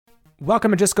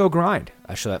Welcome to Just Go Grind,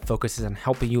 a show that focuses on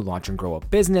helping you launch and grow a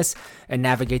business and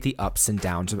navigate the ups and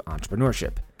downs of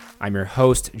entrepreneurship. I'm your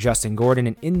host, Justin Gordon,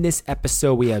 and in this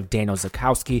episode, we have Daniel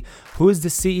Zakowski, who is the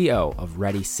CEO of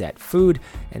Ready Set Food,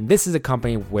 and this is a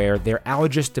company where their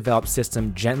allergist-developed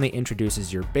system gently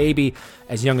introduces your baby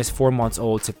as young as 4 months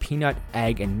old to peanut,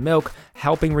 egg, and milk,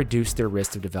 helping reduce their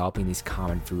risk of developing these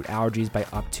common food allergies by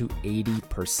up to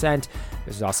 80%.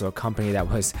 This is also a company that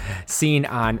was seen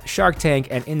on Shark Tank,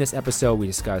 and in this episode, we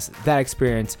discuss that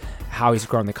experience, how he's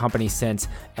grown the company since,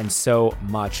 and so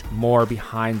much more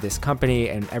behind this company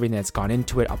and everything that's gone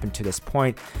into it up until this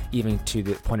point, even to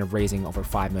the point of raising over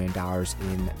 $5 million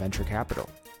in venture capital.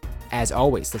 As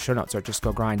always, the show notes are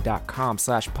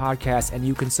justgogrind.com/podcast, and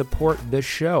you can support the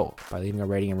show by leaving a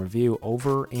rating and review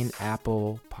over in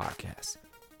Apple Podcasts.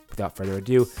 Without further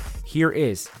ado, here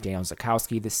is Daniel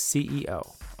Zakowski, the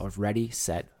CEO of Ready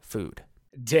Set Food.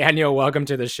 Daniel, welcome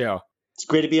to the show. It's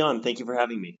great to be on. Thank you for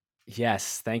having me.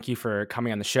 Yes, thank you for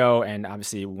coming on the show, and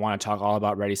obviously want to talk all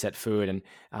about Ready Set Food and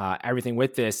everything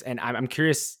with this. And I'm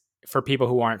curious, for people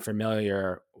who aren't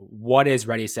familiar, what is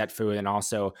Ready Set Food, and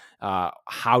also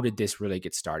how did this really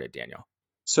get started, Daniel?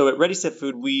 So at Ready Set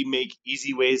Food, we make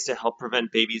easy ways to help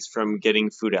prevent babies from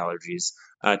getting food allergies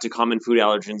to common food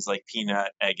allergens like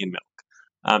peanut, egg, and milk.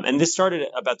 And this started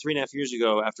about 3.5 years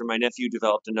ago after my nephew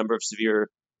developed a number of severe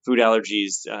food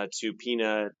allergies to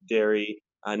peanut, dairy,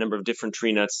 a number of different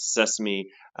tree nuts,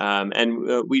 sesame.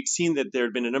 And we'd seen that there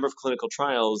had been a number of clinical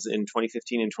trials in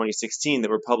 2015 and 2016 that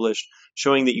were published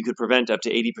showing that you could prevent up to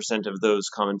 80% of those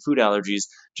common food allergies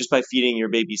just by feeding your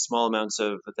baby small amounts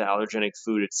of the allergenic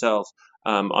food itself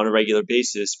on a regular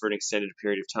basis for an extended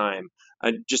period of time.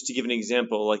 Just to give an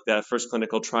example, like that first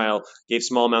clinical trial gave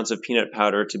small amounts of peanut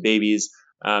powder to babies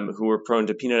who were prone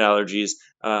to peanut allergies,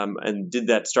 and did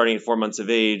that starting at 4 months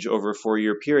of age over a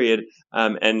 4-year period,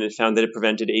 and it found that it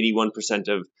prevented 81%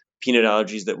 of peanut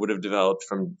allergies that would have developed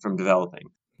from developing.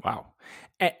 Wow.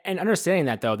 And understanding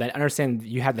that, though, then understand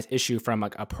you had this issue from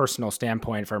a personal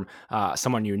standpoint, from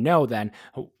someone you know, then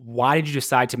why did you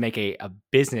decide to make a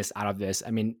business out of this? I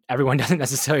mean, everyone doesn't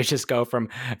necessarily just go from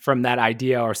that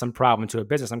idea or some problem to a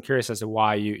business. I'm curious as to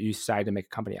why you decided to make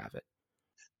a company out of it.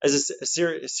 As a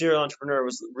serial entrepreneur, I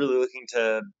was really looking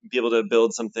to be able to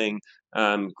build something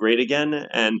great again,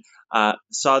 and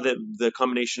saw that the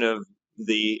combination of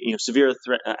the severe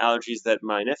allergies that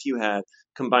my nephew had,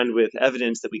 combined with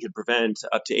evidence that we could prevent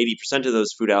up to 80% of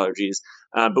those food allergies.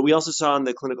 But we also saw in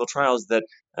the clinical trials that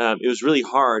it was really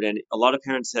hard, and a lot of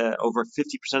parents, over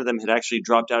 50% of them, had actually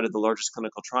dropped out of the largest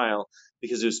clinical trial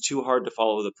because it was too hard to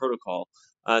follow the protocol.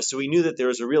 So we knew that there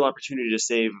was a real opportunity to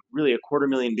save really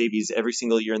 250,000 babies every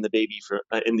single year in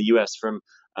the U.S. from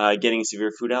getting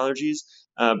severe food allergies,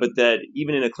 but that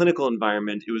even in a clinical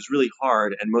environment, it was really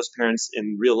hard, and most parents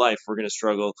in real life were going to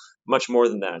struggle much more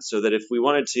than that. So that if we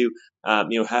wanted to,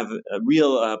 have a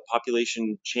real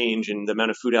population change in the amount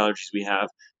of food allergies we have,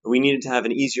 we needed to have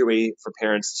an easier way for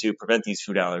parents to prevent these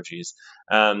food allergies.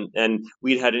 And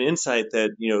we'd had an insight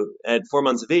that at 4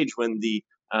 months of age, when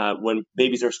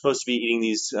babies are supposed to be eating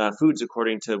these foods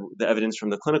according to the evidence from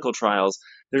the clinical trials,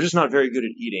 they're just not very good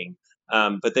at eating.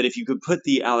 But that if you could put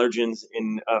the allergens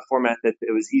in a format that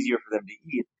it was easier for them to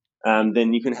eat,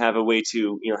 then you can have a way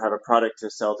to have a product to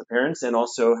sell to parents, and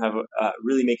also have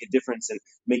really make a difference in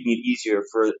making it easier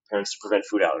for parents to prevent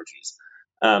food allergies.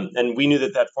 And we knew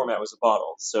that format was a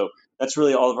bottle. So that's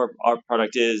really all of our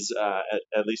product is,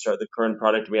 at least the current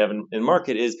product we have in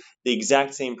market, is the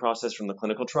exact same process from the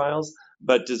clinical trials,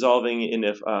 but dissolving in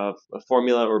a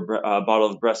formula or a bottle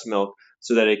of breast milk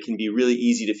so that it can be really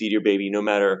easy to feed your baby no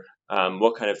matter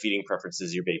what kind of feeding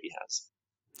preferences your baby has.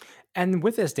 And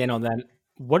with this, Daniel, then,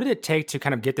 what did it take to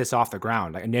kind of get this off the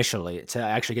ground initially, to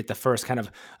actually get the first kind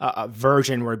of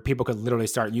version where people could literally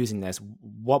start using this?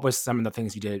 What was some of the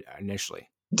things you did initially?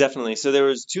 Definitely. So there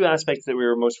was 2 aspects that we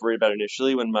were most worried about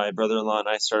initially when my brother-in-law and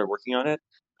I started working on it.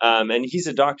 And he's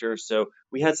a doctor, so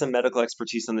we had some medical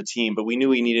expertise on the team, but we knew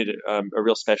we needed a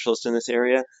real specialist in this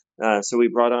area. So we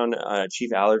brought on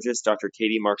chief allergist, Dr.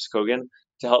 Katie Marks-Kogan,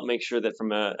 to help make sure that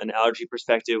from an allergy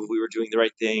perspective, we were doing the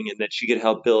right thing, and that she could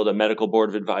help build a medical board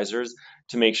of advisors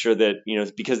to make sure that,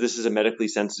 because this is a medically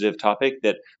sensitive topic,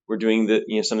 that we're doing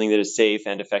something that is safe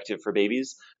and effective for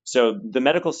babies. So the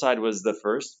medical side was the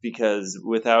first, because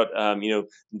without,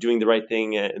 doing the right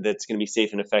thing that's going to be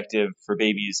safe and effective for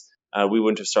babies, we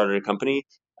wouldn't have started a company.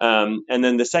 And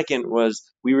then the second was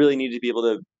we really needed to be able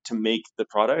to to make the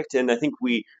product. And I think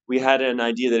we had an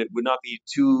idea that it would not be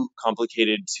too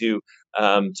complicated to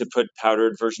put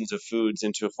powdered versions of foods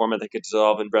into a format that could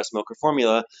dissolve in breast milk or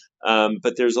formula.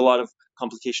 But there's a lot of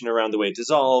complication around the way it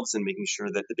dissolves and making sure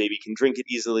that the baby can drink it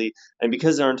easily. And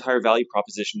because our entire value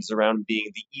proposition is around being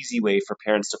the easy way for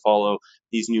parents to follow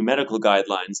these new medical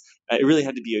guidelines, it really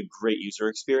had to be a great user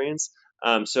experience.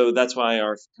 So that's why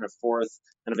our kind of fourth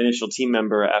kind of initial team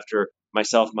member after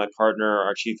myself, my partner,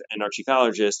 our chief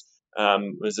allergist,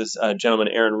 was this gentleman,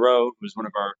 Aaron Rowe, who's one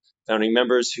of our founding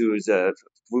members, who is a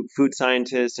food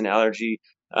scientist and allergy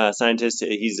scientist.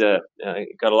 He's got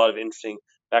a lot of interesting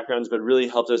backgrounds, but really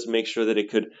helped us make sure that it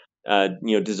could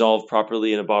dissolve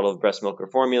properly in a bottle of breast milk or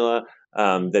formula,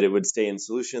 that it would stay in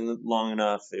solution long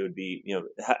enough. It would be,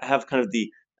 have kind of the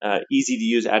easy to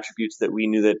use attributes that we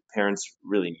knew that parents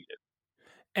really needed.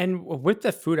 And with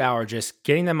the food allergists,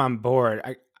 getting them on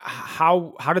board,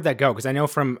 how did that go? Because I know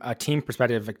from a team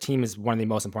perspective, a team is one of the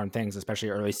most important things,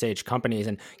 especially early stage companies,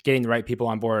 and getting the right people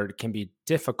on board can be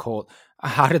difficult.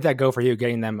 How did that go for you,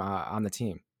 getting them on the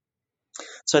team?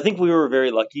 So I think we were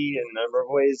very lucky in a number of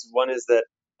ways. One is that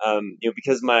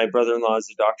because my brother-in-law is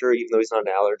a doctor, even though he's not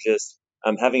an allergist,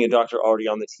 having a doctor already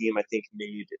on the team, I think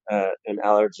made an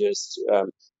allergist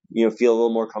feel a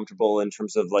little more comfortable in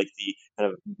terms of like the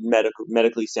kind of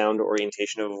medically sound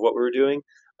orientation of what we were doing.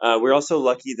 We're also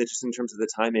lucky that just in terms of the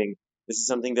timing, this is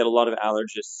something that a lot of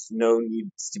allergists know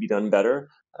needs to be done better,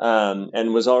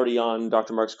 and was already on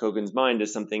Dr. Mark Kogan's mind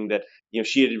as something that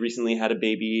she had recently had a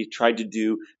baby, tried to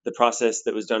do the process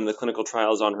that was done in the clinical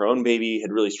trials on her own baby,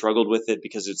 had really struggled with it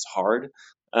because it's hard.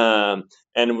 And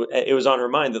it was on her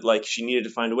mind that like she needed to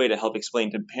find a way to help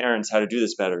explain to parents how to do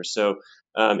this better. So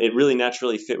it really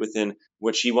naturally fit within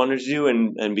what she wanted to do,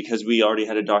 and because we already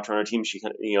had a doctor on our team, she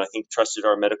kind of, I think trusted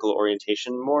our medical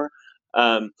orientation more.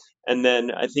 And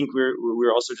then I think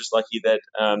we're also just lucky that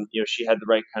she had the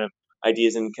right kind of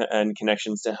ideas and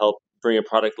connections to help bring a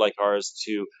product like ours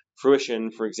to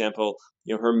fruition. For example,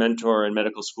 her mentor in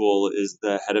medical school is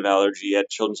the head of allergy at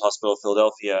Children's Hospital of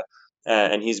Philadelphia,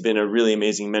 and he's been a really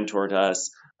amazing mentor to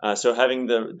us. So having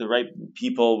the right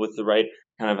people with the right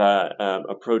kind of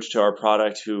approach to our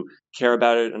product, who care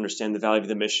about it, understand the value of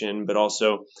the mission, but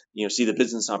also see the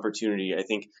business opportunity. I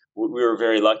think we were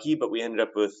very lucky, but we ended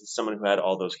up with someone who had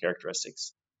all those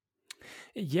characteristics.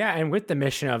 Yeah, and with the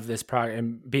mission of this product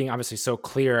and being obviously so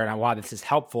clear and why this is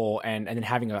helpful, and then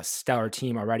having a stellar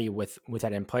team already with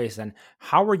that in place, and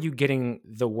how are you getting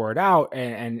the word out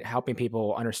and helping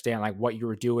people understand like what you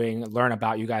were doing, learn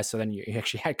about you guys, so then you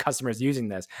actually had customers using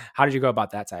this? How did you go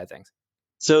about that side of things?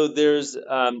 So there's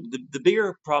the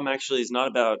bigger problem actually is not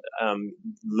about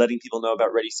letting people know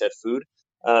about Ready Set Food.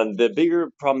 The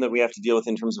bigger problem that we have to deal with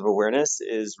in terms of awareness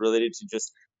is related to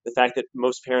just the fact that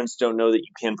most parents don't know that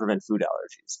you can prevent food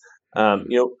allergies.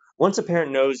 Mm. Once a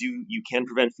parent knows you can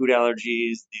prevent food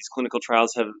allergies, these clinical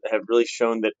trials have really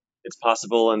shown that it's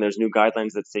possible, and there's new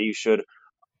guidelines that say you should.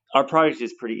 Our product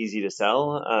is pretty easy to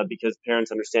sell because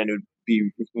parents understand it would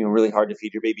be really hard to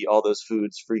feed your baby all those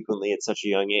foods frequently at such a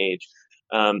young age.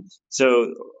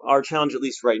 So our challenge, at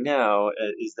least right now,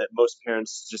 is that most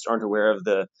parents just aren't aware of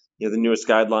the newest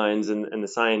guidelines and the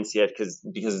science yet because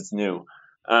it's new.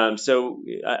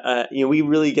 We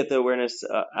really get the awareness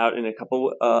out in a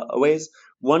couple ways.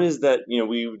 One is that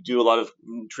we do a lot of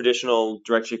traditional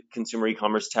direct to consumer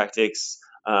e-commerce tactics,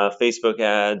 Facebook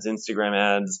ads, Instagram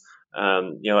ads,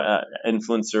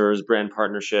 influencers, brand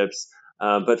partnerships.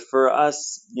 But for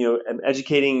us,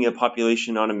 educating a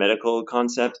population on a medical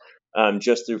concept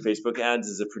just through Facebook ads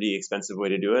is a pretty expensive way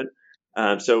to do it.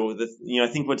 I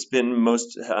think what's been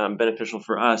most beneficial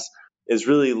for us is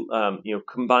really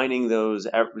combining those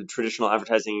traditional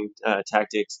advertising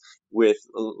tactics with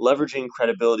leveraging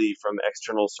credibility from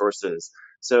external sources.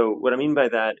 So what I mean by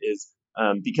that is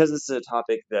because this is a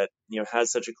topic that has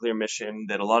such a clear mission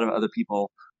that a lot of other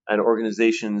people and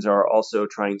organizations are also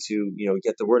trying to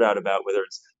get the word out about, whether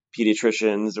it's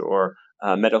pediatricians or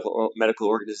medical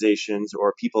organizations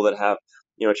or people that have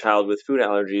a child with food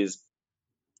allergies.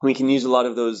 We can use a lot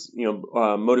of those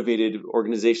motivated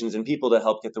organizations and people to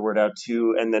help get the word out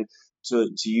too, and then to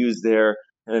use their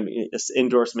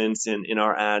endorsements in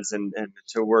our ads and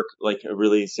to work like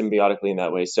really symbiotically in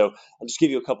that way. So I'll just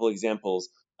give you a couple examples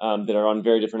that are on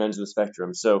very different ends of the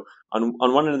spectrum. So on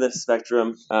one end of the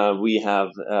spectrum, we have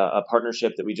a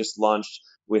partnership that we just launched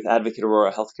with Advocate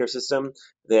Aurora Healthcare System.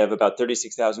 They have about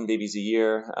 36,000 babies a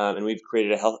year, and we've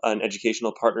created an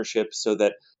educational partnership so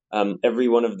that every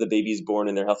one of the babies born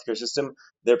in their healthcare system,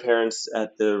 their parents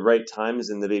at the right times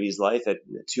in the baby's life, at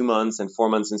 2 months and 4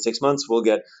 months and 6 months, will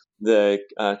get the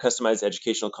customized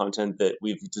educational content that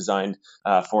we've designed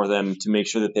for them to make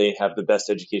sure that they have the best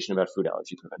education about food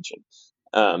allergy prevention.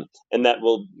 And that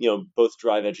will, both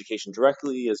drive education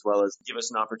directly as well as give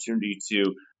us an opportunity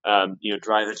to,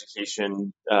 drive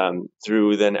education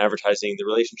through then advertising the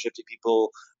relationship to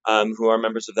people who are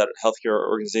members of that healthcare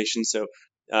organization. So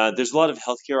there's a lot of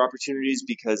healthcare opportunities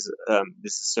because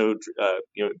this is so,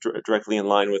 directly in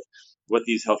line with what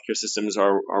these healthcare systems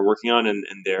are working on and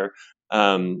their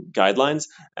guidelines.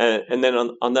 And then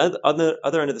on the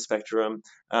other end of the spectrum,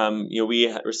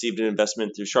 we received an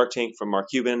investment through Shark Tank from Mark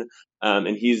Cuban,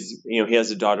 and he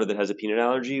has a daughter that has a peanut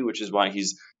allergy, which is why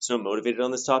he's so motivated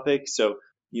on this topic. So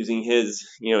using his,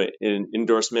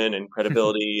 endorsement and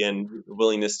credibility and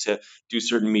willingness to do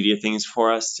certain media things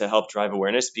for us to help drive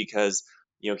awareness because,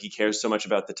 he cares so much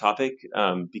about the topic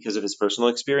because of his personal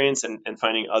experience and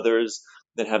finding others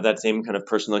that have that same kind of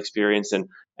personal experience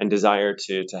and desire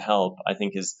to help, I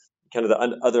think is kind of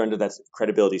the other end of that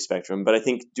credibility spectrum. But I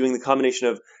think doing the combination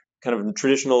of kind of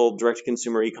traditional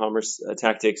direct-to-consumer e-commerce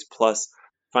tactics plus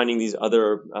finding these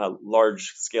other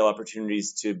large-scale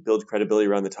opportunities to build credibility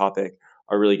around the topic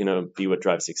are really going to be what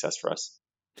drives success for us.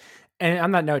 And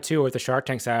on that note, too, with the Shark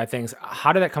Tank side of things,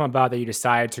 how did that come about that you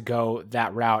decided to go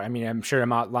that route? I mean, I'm sure a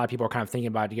lot of people are kind of thinking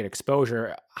about it to get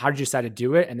exposure. How did you decide to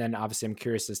do it? And then obviously I'm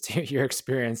curious as to your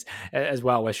experience as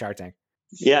well with Shark Tank.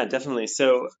 Yeah, definitely.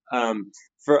 So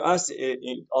for us, it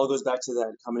all goes back to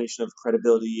that combination of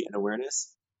credibility and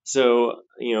awareness. So,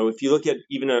 if you look at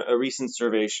even a recent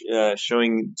survey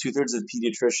showing 2/3 of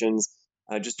pediatricians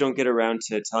just don't get around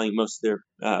to telling most of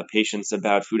their patients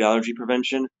about food allergy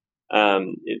prevention.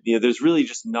 There's really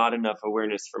just not enough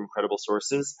awareness from credible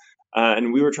sources.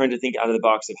 And we were trying to think out of the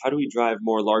box of how do we drive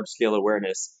more large scale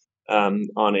awareness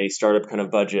on a startup kind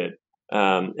of budget.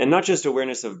 And not just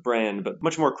awareness of brand, but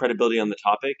much more credibility on the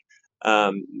topic.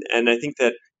 And I think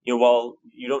that while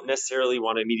you don't necessarily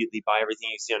want to immediately buy everything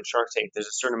you see on Shark Tank, there's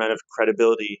a certain amount of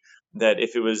credibility that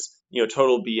if it was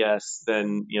total BS,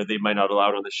 then they might not allow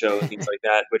it on the show and things like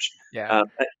that. Which Yeah.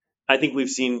 I think we've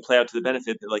seen play out to the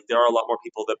benefit that like there are a lot more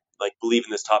people that like believe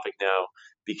in this topic now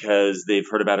because they've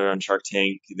heard about it on Shark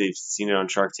Tank, they've seen it on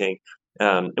Shark Tank,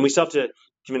 and we still have to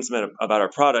convince them about our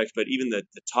product, but even the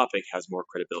topic has more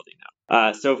credibility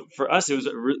now. So for us, it was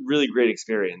a really great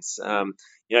experience. I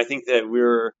think that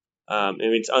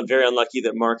I'm very unlucky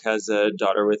that Mark has a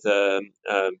daughter with a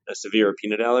severe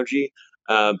peanut allergy.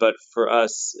 But for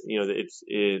us,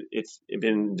 it's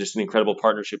been just an incredible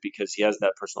partnership because he has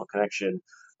that personal connection.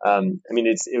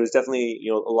 It was definitely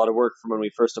a lot of work from when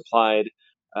we first applied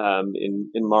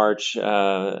in March,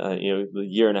 a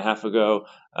year and a half ago,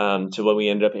 to what we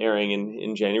ended up airing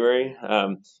in January.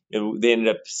 They ended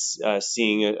up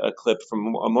seeing a clip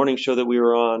from a morning show that we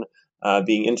were on,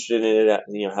 being interested in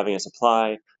it, having us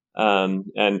apply.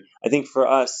 And I think for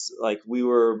us, like we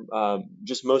were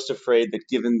just most afraid that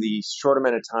given the short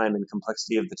amount of time and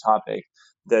complexity of the topic,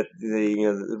 that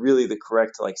really the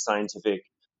correct like scientific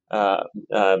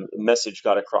message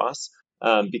got across.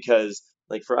 Because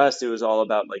like for us, it was all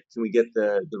about like, can we get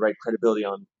the right credibility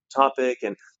on topic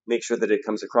and make sure that it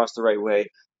comes across the right way.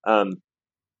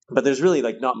 But there's really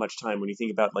like not much time when you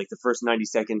think about like the first 90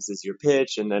 seconds is your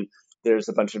pitch and then there's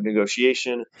a bunch of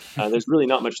negotiation. There's really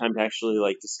not much time to actually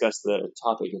like discuss the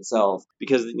topic itself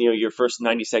because your first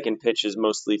 90-second pitch is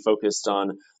mostly focused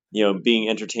on being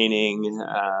entertaining,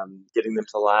 getting them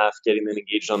to laugh, getting them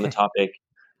engaged on the topic.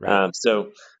 Right.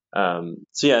 So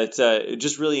yeah, it's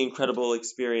just really incredible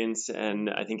experience, and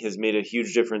I think has made a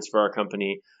huge difference for our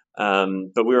company.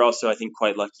 But we were also, I think,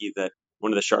 quite lucky that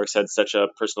one of the sharks had such a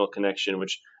personal connection,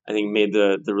 which I think made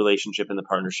the relationship and the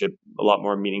partnership a lot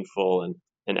more meaningful and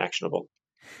actionable.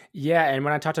 Yeah, and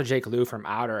when I talked to Jake Liu from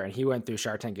Outer, and he went through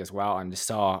Shark Tank as well, and just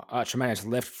saw a tremendous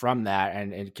lift from that,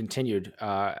 and it continued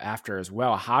after as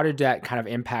well. How did that kind of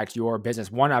impact your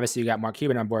business? One, obviously, you got Mark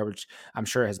Cuban on board, which I'm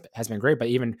sure has been great, but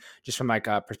even just from like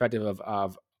a perspective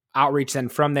of outreach,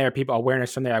 and from there, people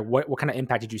awareness from there, like what kind of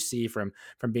impact did you see from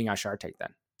being on Shark Tank then?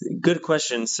 Good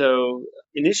question. So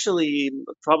initially,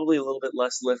 probably a little bit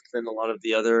less lift than a lot of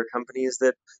the other companies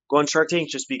that go on Shark Tank,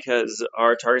 just because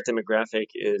our target demographic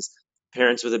is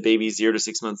parents with a baby 0 to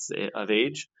 6 months of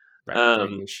age. Right, very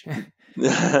Um, niche.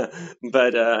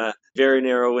 but very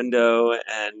narrow window,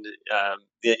 and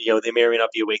they may or may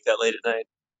not be awake that late at night.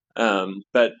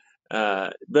 But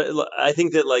I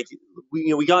think that like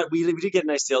we did get a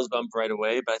nice sales bump right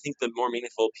away, but I think the more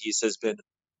meaningful piece has been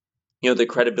the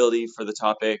credibility for the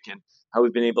topic and how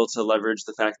we've been able to leverage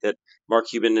the fact that Mark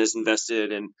Cuban has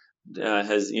invested and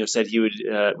has said he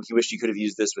wished he could have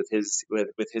used this with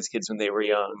his kids when they were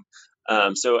young.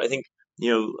 So I think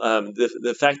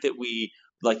the fact that we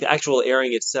like the actual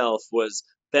airing itself was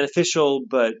beneficial,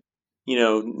 but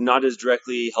not as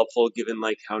directly helpful given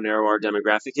like how narrow our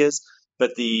demographic is.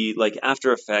 But the like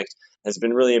after effect has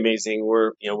been really amazing.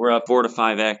 We're up 4 to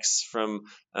 5x from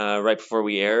right before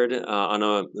we aired on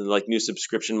a like new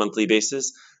subscription monthly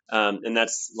basis, and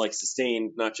that's like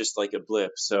sustained, not just like a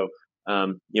blip. So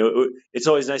it's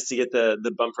always nice to get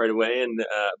the bump right away, and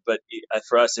but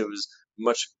for us, it was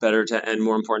much better to and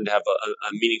more important to have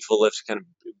a meaningful lift, kind of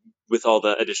with all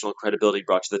the additional credibility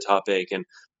brought to the topic and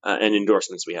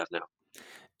endorsements we have now.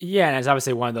 Yeah, and it's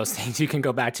obviously one of those things you can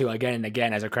go back to again and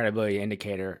again as a credibility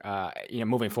indicator.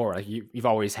 Moving forward, like you've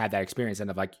always had that experience,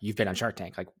 and of like you've been on Shark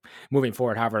Tank. Like moving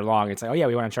forward, however long, it's like, oh yeah,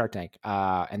 we went on Shark Tank,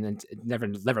 and then it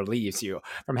never leaves you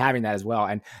from having that as well.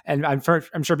 And I'm sure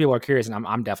people are curious, and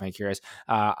I'm definitely curious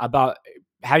about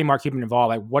having Mark Cuban involved.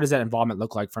 Like, what does that involvement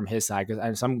look like from his side?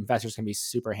 Because some investors can be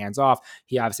super hands off.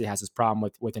 He obviously has this problem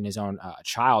within his own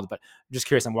child, but I'm just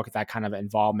curious on what that kind of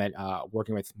involvement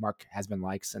working with Mark has been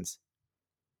like since.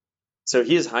 So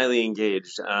he is highly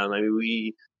engaged. I mean,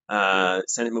 we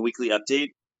send him a weekly update.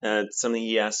 It's something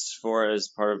he asked for as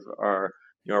part of our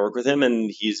work with him, and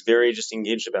he's very just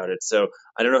engaged about it. So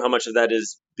I don't know how much of that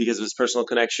is because of his personal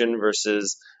connection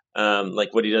versus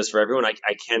like what he does for everyone. I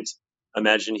can't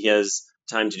imagine he has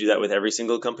time to do that with every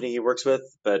single company he works with,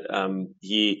 but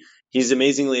he's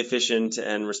amazingly efficient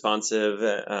and responsive,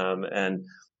 and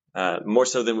more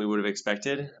so than we would have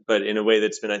expected, but in a way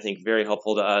that's been, I think, very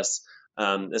helpful to us,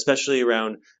 especially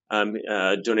around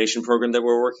a donation program that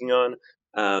we're working on.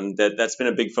 That's been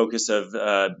a big focus of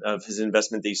his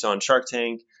investment that you saw in Shark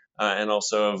Tank, and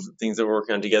also of things that we're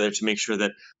working on together to make sure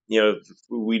that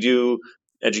we do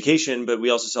education, but we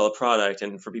also sell a product.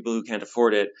 And for people who can't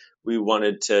afford it, we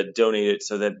wanted to donate it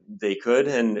so that they could.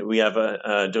 And we have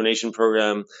a donation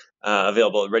program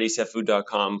available at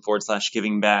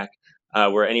readysetfood.com/giving back.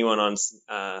 Where anyone on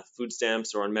food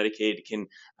stamps or on Medicaid can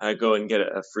go and get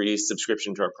a free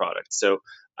subscription to our product. So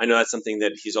I know that's something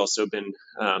that he's also been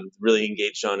really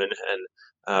engaged on and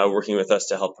working with us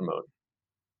to help promote.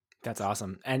 That's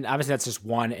awesome. And obviously, that's just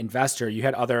one investor. You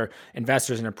had other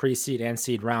investors in a pre-seed and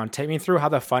seed round. Take me through how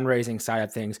the fundraising side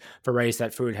of things for Ready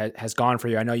Set Food has gone for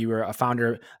you. I know you were a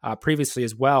founder previously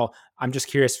as well. I'm just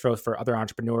curious for other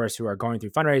entrepreneurs who are going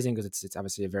through fundraising, because it's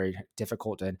obviously a very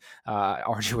difficult and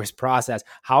arduous process.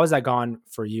 How has that gone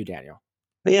for you, Daniel?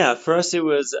 But yeah, for us it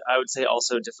was, I would say,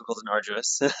 also difficult and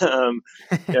arduous.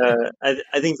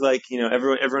 I think like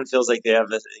everyone feels like they have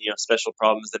special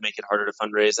problems that make it harder to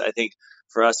fundraise. I think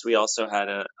for us we also had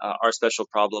our special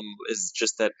problem is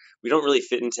just that we don't really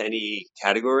fit into any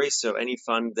category. So any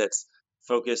fund that's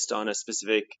focused on a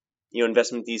specific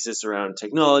investment thesis around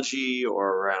technology or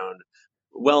around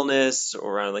wellness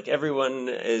or around like everyone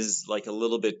is like a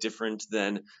little bit different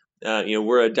than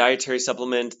we're a dietary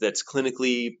supplement that's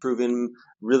clinically proven,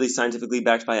 really scientifically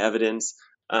backed by evidence,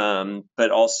 but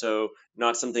also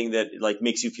not something that like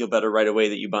makes you feel better right away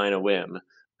that you buy in a whim.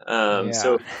 Yeah.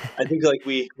 So I think like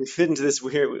we fit into this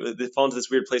we fall into this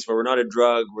weird place where we're not a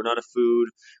drug, we're not a food,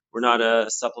 we're not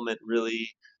a supplement really,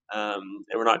 and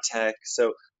we're not tech.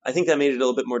 So I think that made it a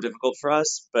little bit more difficult for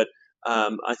us. But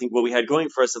I think what we had going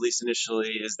for us, at least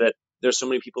initially, is that there's so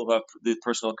many people who have the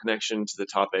personal connection to the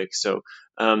topic. So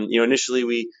initially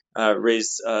we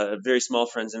raised a very small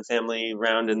friends and family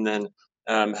round, and then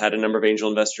had a number of angel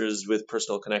investors with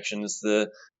personal connections to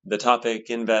the topic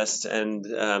invest. And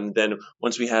then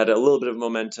once we had a little bit of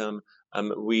momentum,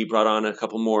 we brought on a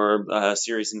couple more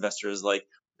serious investors like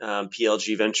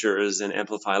PLG Ventures and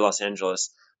Amplify Los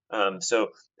Angeles. So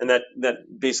and that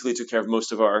basically took care of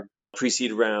most of our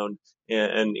pre-seed round,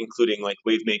 and including like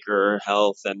Wavemaker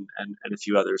Health and a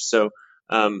few others. So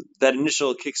that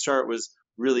initial kickstart was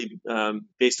really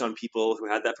based on people who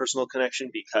had that personal connection,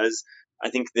 because I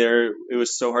think it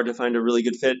was so hard to find a really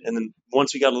good fit. And then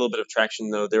once we got a little bit of traction,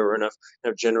 though, there were enough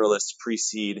kind of generalist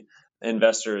pre-seed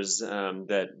investors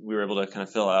that we were able to kind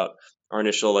of fill out our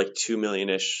initial like 2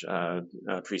 million-ish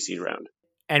pre-seed round.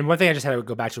 And one thing I just had to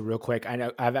go back to real quick. I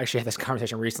know I've actually had this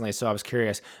conversation recently, so I was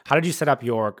curious. How did you set up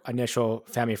your initial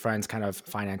family friends kind of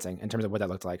financing in terms of what that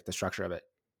looked like, the structure of it?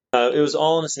 It was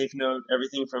all on a safe note.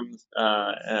 Everything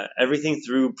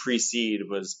through pre-seed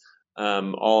was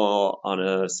all on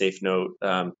a safe note.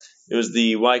 It was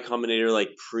the Y Combinator like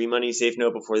pre-money safe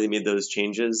note before they made those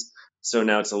changes. So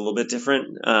now it's a little bit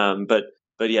different. But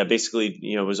yeah, basically,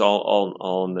 it was all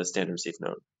on the standard safe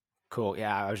note. Cool.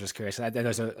 Yeah, I was just curious.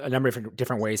 There's a number of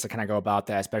different ways to kind of go about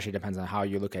that, especially depends on how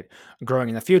you look at growing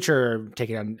in the future,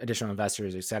 taking on additional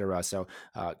investors, et cetera. So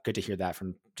good to hear that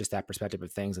from just that perspective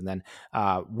of things. And then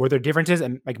were there differences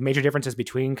and like major differences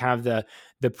between kind of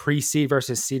the pre-seed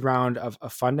versus seed round of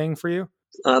funding for you?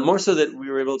 More so that we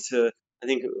were able to, I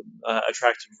think,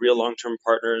 attract real long-term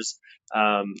partners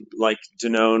like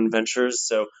Danone Ventures.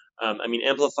 So, I mean,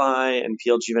 Amplify and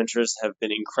PLG Ventures have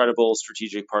been incredible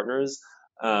strategic partners.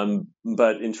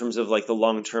 But in terms of like the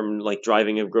long-term like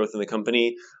driving of growth in the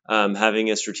company, having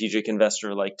a strategic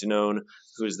investor like Danone,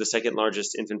 who is the second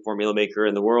largest infant formula maker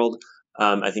in the world,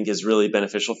 I think is really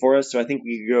beneficial for us. So I think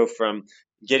we could go from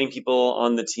getting people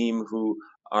on the team who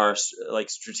are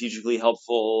like strategically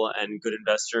helpful and good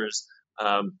investors,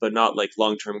 but not like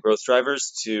long-term growth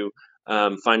drivers, to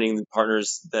finding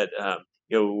partners that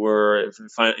we're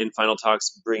in final talks,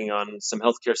 bringing on some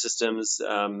healthcare systems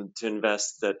to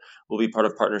invest that will be part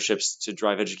of partnerships to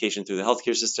drive education through the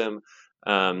healthcare system.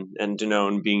 And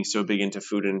Danone, being so big into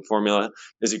food and formula,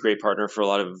 is a great partner for a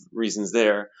lot of reasons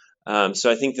there. So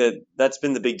I think that that's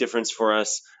been the big difference for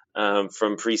us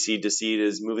from pre-seed to seed,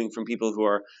 is moving from people who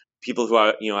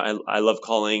I love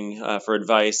calling for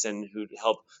advice and who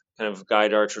help kind of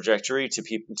guide our trajectory, to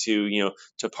people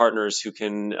to partners who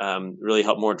can really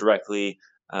help more directly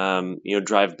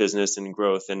drive business and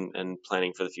growth and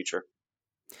planning for the future.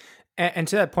 And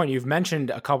to that point, you've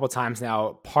mentioned a couple of times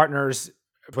now partners,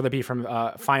 whether it be from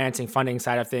financing, funding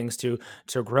side of things to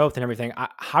growth and everything.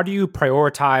 How do you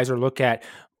prioritize or look at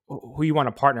who you want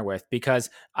to partner with? Because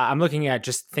I'm looking at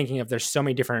just thinking of there's so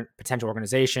many different potential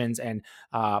organizations and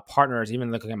partners. Even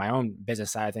looking at my own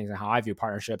business side of things and how I view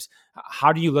partnerships.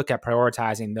 How do you look at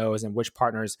prioritizing those and which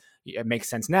partners it makes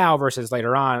sense now versus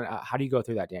later on? How do you go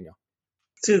through that, Daniel?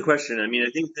 It's a good question. I mean,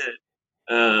 I think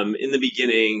that in the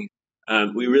beginning,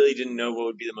 we really didn't know what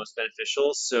would be the most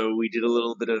beneficial, so we did a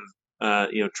little bit of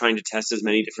trying to test as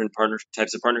many different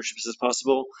types of partnerships as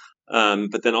possible,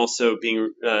 but then also being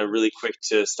really quick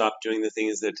to stop doing the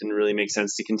things that didn't really make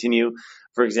sense to continue.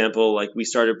 For example, like we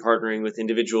started partnering with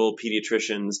individual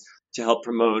pediatricians to help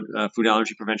promote food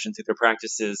allergy prevention through their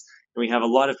practices. And we have a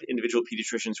lot of individual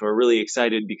pediatricians who are really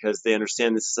excited because they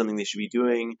understand this is something they should be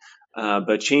doing.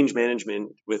 But change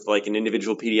management with like an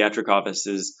individual pediatric office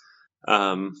is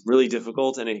really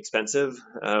difficult and expensive,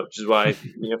 which is why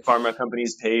pharma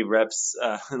companies pay reps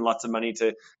and lots of money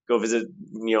to go visit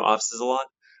offices a lot.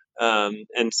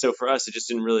 And so for us, it just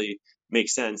didn't really make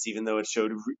sense, even though it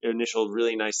showed initial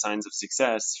really nice signs of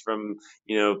success from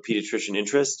pediatrician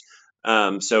interest.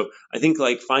 So I think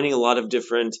like finding a lot of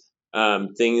different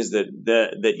things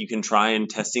that you can try, and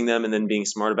testing them, and then being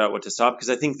smart about what to stop. Because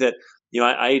I think that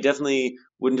I definitely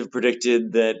wouldn't have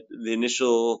predicted that the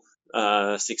initial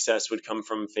success would come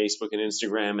from Facebook and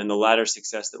Instagram, and the latter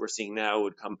success that we're seeing now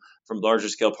would come from larger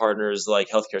scale partners like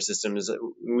healthcare systems.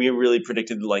 We really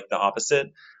predicted like the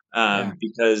opposite, Yeah.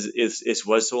 because it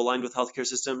was so aligned with healthcare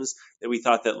systems that we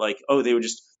thought that like, oh, they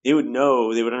would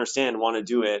know, they would understand, want to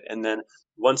do it, and then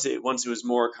once it was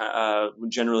more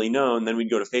generally known, then we'd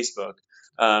go to Facebook.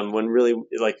 When really,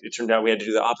 like, it turned out we had to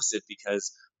do the opposite,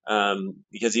 because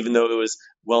even though it was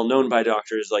well known by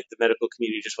doctors, like the medical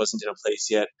community just wasn't in a place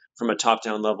yet from a top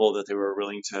down level that they were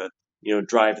willing to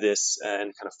drive this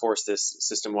and kind of force this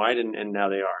system wide, and now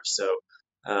they are. So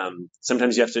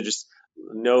sometimes you have to just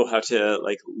know how to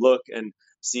like look and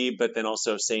see, but then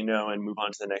also say no and move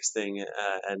on to the next thing,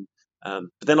 and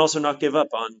but then also not give up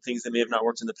on things that may have not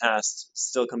worked in the past.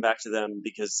 Still come back to them,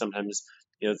 because sometimes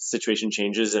the situation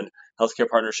changes, and healthcare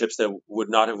partnerships that would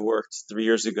not have worked 3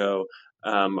 years ago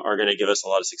are going to give us a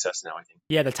lot of success now, I think.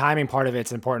 Yeah, the timing part of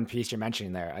it's an important piece you're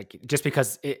mentioning there. Like just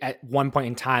because it at one point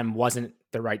in time wasn't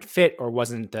the right fit or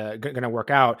wasn't going to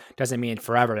work out doesn't mean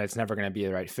forever that it's never going to be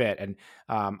the right fit. And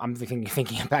I'm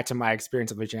thinking back to my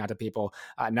experience of reaching out to people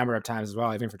a number of times as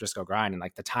well, even for Just Go Grind. And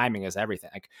like the timing is everything.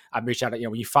 Like I've reached out,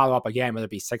 when you follow up again, whether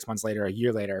it be 6 months later, a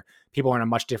year later, people are in a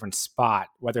much different spot,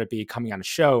 whether it be coming on a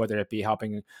show, whether it be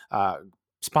helping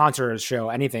sponsors show,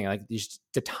 anything like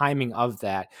the timing of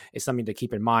that is something to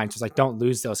keep in mind. Just like don't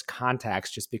lose those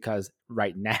contacts just because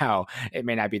right now it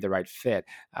may not be the right fit.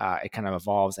 It kind of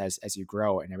evolves as you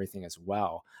grow and everything as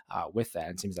well with that.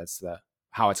 It seems that's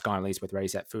how it's gone, at least with Ready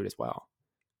Set Food as well.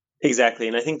 Exactly.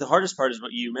 And I think the hardest part is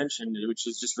what you mentioned, which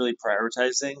is just really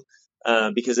prioritizing.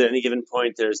 Because at any given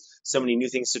point, there's so many new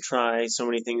things to try, so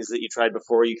many things that you tried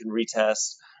before you can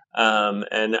retest.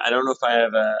 And I don't know if I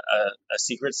have a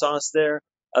secret sauce there,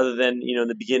 other than, in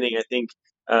the beginning, I think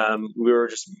we were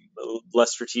just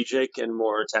less strategic and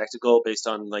more tactical based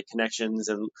on like connections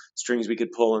and strings we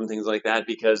could pull and things like that.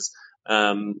 Because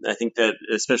I think that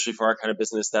especially for our kind of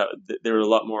business, that there were a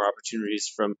lot more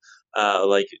opportunities from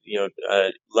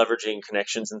leveraging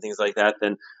connections and things like that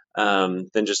than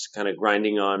just kind of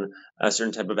grinding on a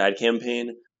certain type of ad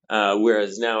campaign.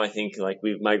 Whereas now I think like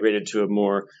we've migrated to a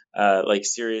more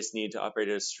serious need to operate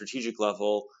at a strategic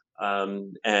level.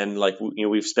 And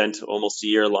we've spent almost a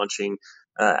year launching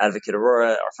Advocate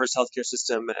Aurora, our first healthcare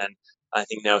system, and I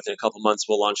think now within a couple months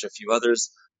we'll launch a few others.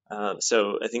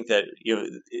 So I think that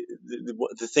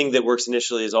the thing that works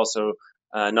initially is also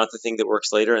not the thing that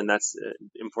works later, and that's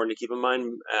important to keep in mind.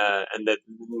 And that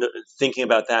thinking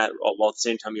about that while at the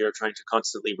same time you're trying to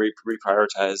constantly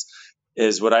reprioritize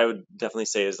is what I would definitely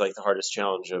say is like the hardest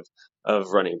challenge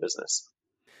of running a business.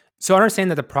 So I understand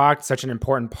that the product is such an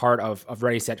important part of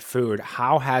Ready Set Food.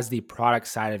 How has the product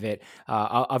side of it,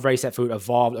 of Ready Set Food,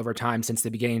 evolved over time since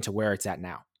the beginning to where it's at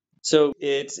now? So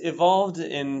it's evolved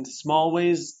in small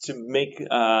ways to make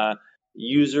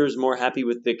users more happy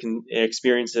with the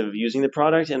experience of using the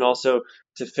product, and also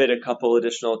to fit a couple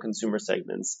additional consumer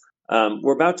segments.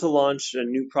 We're about to launch a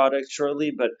new product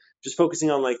shortly, but just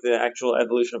focusing on like the actual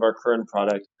evolution of our current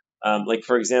product. Like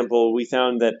for example, we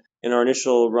found that in our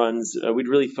initial runs, we'd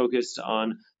really focused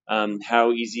on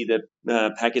how easy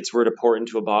the packets were to pour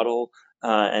into a bottle,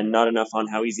 and not enough on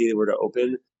how easy they were to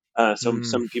open.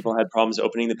 Some people had problems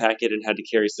opening the packet and had to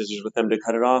carry scissors with them to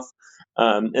cut it off.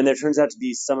 And there turns out to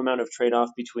be some amount of trade-off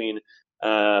between,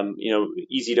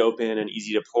 easy to open and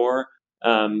easy to pour.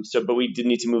 But we did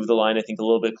need to move the line, I think, a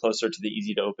little bit closer to the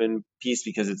easy to open piece,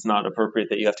 because it's not appropriate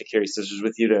that you have to carry scissors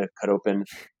with you to cut open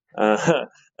a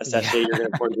Yeah. sachet you're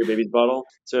going to pour into your baby's bottle.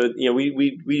 So,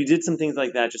 we did some things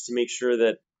like that just to make sure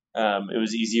that it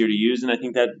was easier to use. And I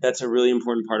think that that's a really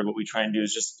important part of what we try and do,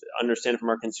 is just understand from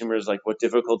our consumers like what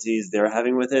difficulties they're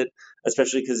having with it,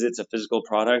 especially because it's a physical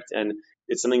product and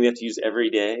it's something they have to use every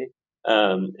day.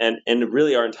 And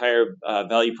really our entire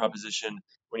value proposition,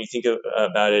 when you think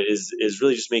about it, is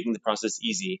really just making the process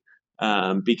easy.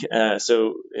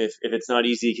 So if it's not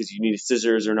easy because you need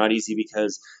scissors, or not easy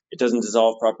because it doesn't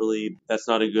dissolve properly, that's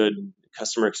not a good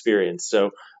customer experience.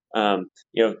 So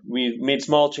we made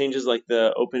small changes like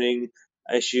the opening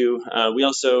issue. We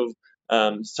also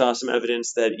saw some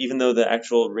evidence that even though the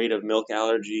actual rate of milk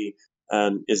allergy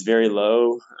is very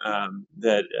low,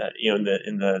 that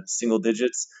in the single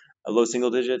digits, low single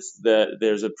digits, that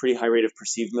there's a pretty high rate of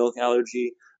perceived milk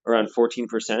allergy, around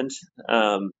 14%.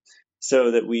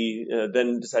 So that we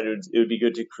then decided it would be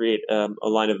good to create a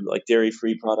line of like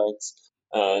dairy-free products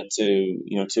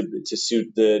to suit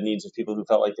the needs of people who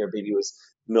felt like their baby was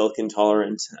milk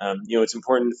intolerant. It's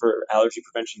important for allergy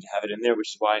prevention to have it in there, which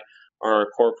is why our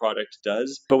core product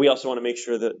does. But we also want to make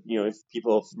sure that if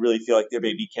people really feel like their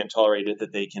baby can't tolerate it,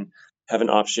 that they can have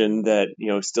an option that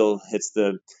still hits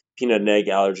the peanut and egg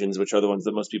allergens, which are the ones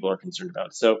that most people are concerned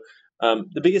about. So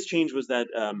the biggest change was that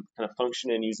kind of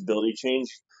function and usability change.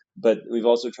 But we've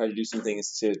also tried to do some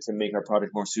things to make our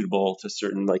product more suitable to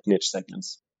certain like niche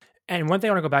segments. And one thing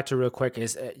I want to go back to real quick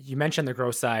is you mentioned the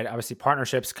growth side, obviously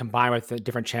partnerships combined with the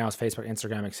different channels, Facebook,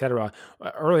 Instagram, et cetera.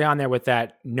 Early on there with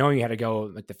that, knowing you had to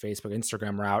go like the Facebook,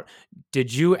 Instagram route,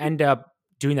 did you end up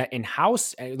doing that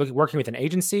in-house and working with an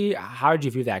agency? How did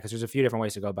you view that? Because there's a few different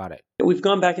ways to go about it. We've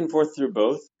gone back and forth through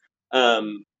both.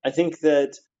 I think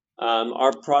that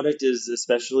our product is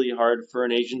especially hard for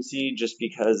an agency just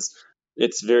because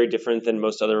it's very different than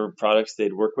most other products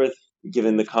they'd work with,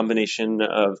 given the combination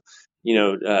of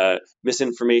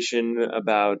misinformation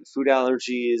about food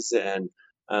allergies and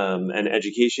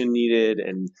education needed,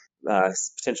 and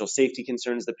potential safety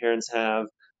concerns that parents have.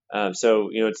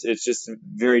 It's just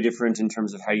very different in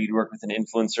terms of how you'd work with an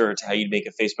influencer to how you'd make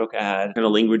a Facebook ad, kind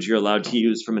of language you're allowed to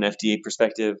use from an FDA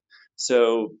perspective.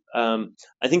 So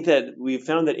I think that we've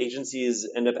found that agencies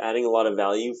end up adding a lot of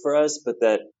value for us, but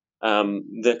that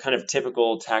the kind of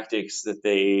typical tactics that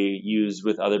they use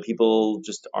with other people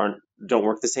just don't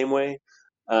work the same way.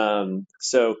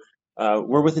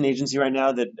 We're with an agency right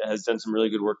now that has done some really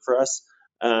good work for us.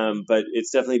 But it's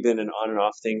definitely been an on and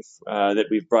off thing that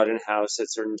we've brought in house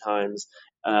at certain times.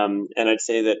 And I'd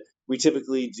say that we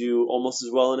typically do almost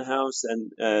as well in house.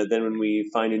 And then when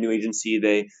we find a new agency,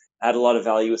 they add a lot of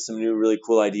value with some new, really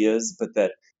cool ideas. But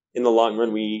that in the long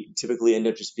run, we typically end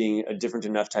up just being a different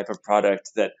enough type of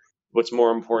product that what's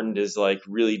more important is like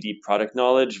really deep product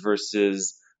knowledge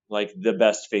versus like the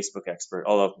best Facebook expert.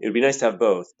 Although it would be nice to have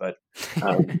both, but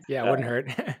Yeah, it wouldn't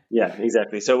hurt. yeah,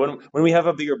 exactly. So when we have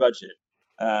a bigger budget,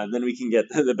 then we can get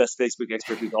the best Facebook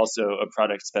expert who's also a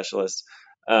product specialist.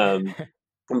 Um,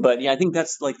 but yeah, I think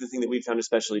that's like the thing that we found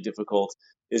especially difficult,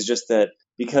 is just that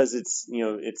because it's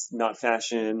not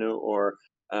fashion or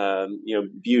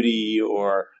beauty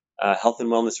or health and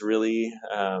wellness really.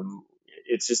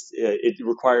 it's just it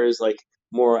requires like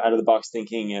more out of the box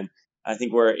thinking, and I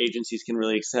think where agencies can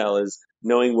really excel is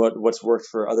knowing what's worked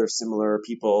for other similar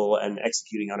people and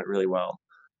executing on it really well.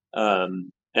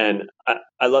 And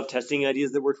I love testing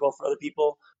ideas that work well for other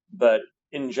people, but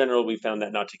in general, we found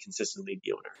that not to consistently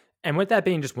be a winner. And with that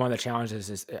being just one of the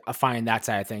challenges is finding that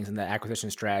side of things and the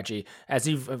acquisition strategy. As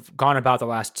you've gone about the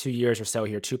last 2 years or so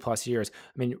here, 2+ years,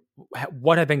 I mean,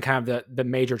 what have been kind of the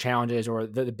major challenges or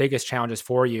the biggest challenges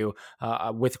for you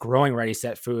with growing Ready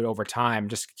Set Food over time?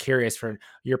 Just curious for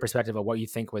your perspective of what you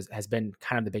think has been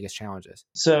kind of the biggest challenges.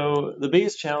 So the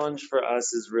biggest challenge for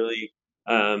us is really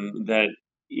that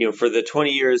for the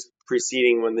 20 years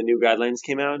preceding when the new guidelines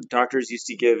came out, doctors used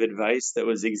to give advice that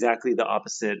was exactly the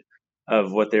opposite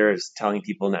of what they're telling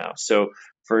people now. So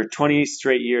for 20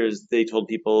 straight years, they told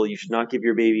people you should not give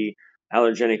your baby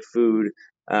allergenic food,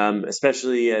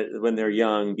 especially when they're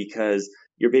young, because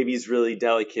your baby's really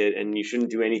delicate and you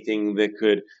shouldn't do anything that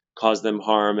could cause them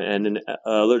harm, and an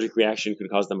allergic reaction could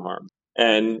cause them harm.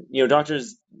 And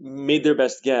doctors made their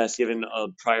best guess given a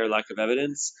prior lack of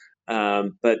evidence,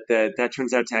 but that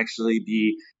turns out to actually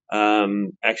be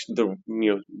actually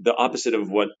the opposite of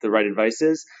what the right advice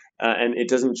is. And it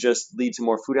doesn't just lead to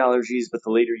more food allergies, but the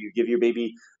later you give your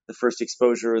baby the first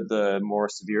exposure, the more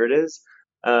severe it is.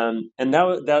 And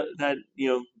that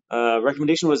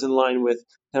recommendation was in line with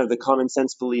kind of the common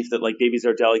sense belief that like babies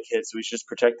are delicate, so we should just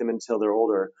protect them until they're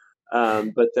older.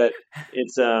 But that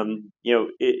it's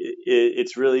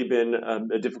it's really been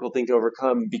a difficult thing to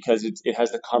overcome because it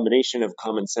has the combination of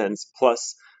common sense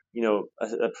plus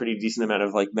a pretty decent amount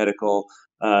of like medical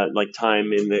like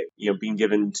time in the being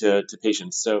given to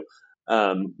patients. So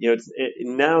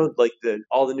now like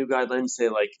all the new guidelines say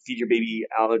like feed your baby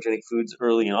allergenic foods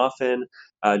early and often,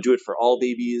 do it for all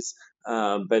babies.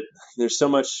 But there's so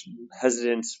much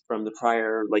hesitance from the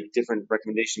prior like different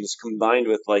recommendations combined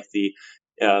with like the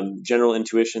general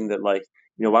intuition that like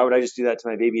why would I just do that to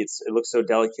my baby? It looks so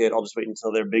delicate. I'll just wait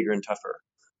until they're bigger and tougher.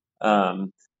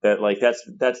 That like that's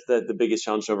the biggest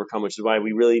challenge to overcome, which is why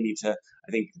we really need to,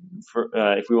 I think,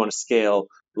 if we want to scale,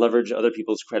 leverage other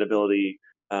people's credibility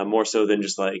more so than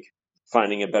just like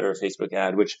finding a better Facebook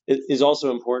ad, which is also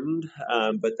important,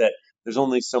 but that there's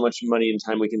only so much money and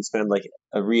time we can spend like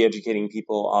re-educating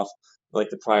people off like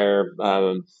the prior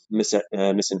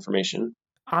misinformation.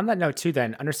 On that note too,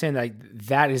 then understand that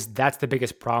that's the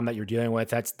biggest problem that you're dealing with.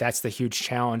 That's the huge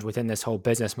challenge within this whole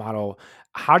business model.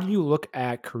 How do you look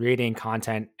at creating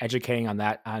content, educating on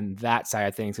that side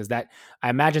of things? Because that I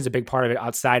imagine is a big part of it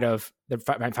outside of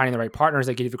finding the right partners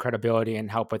that give you credibility and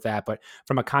help with that. But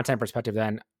from a content perspective,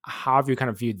 then how have you kind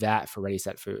of viewed that for Ready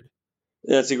Set Food?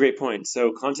 That's a great point.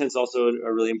 So content's also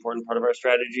a really important part of our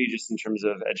strategy, just in terms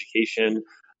of education.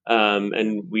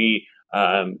 And we,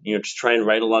 just try and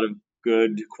write a lot of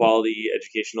good quality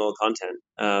educational content.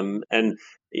 And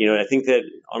I think that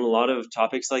on a lot of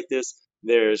topics like this,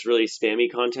 there's really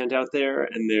spammy content out there,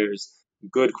 and there's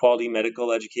good quality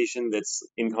medical education that's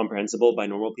incomprehensible by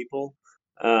normal people.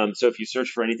 So if you search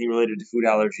for anything related to food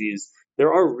allergies,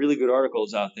 there are really good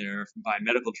articles out there by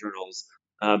medical journals,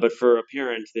 but for a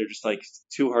parent, they're just like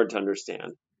too hard to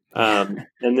understand. Yeah.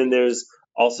 And then there's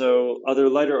also other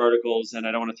lighter articles, and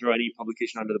I don't want to throw any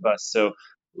publication under the bus. So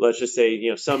let's just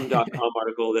say, some.com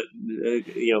article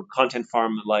that, Content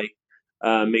Farm like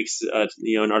makes,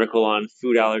 an article on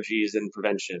food allergies and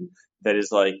prevention that is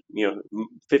like,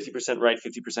 50% right,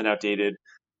 50% outdated.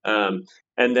 And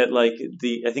that like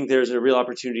I think there's a real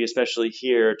opportunity, especially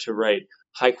here, to write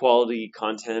high quality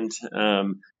content.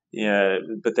 Yeah,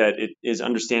 but that it is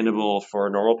understandable for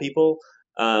normal people.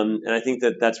 And I think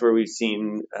that that's where we've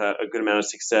seen a good amount of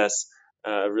success.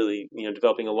 Really,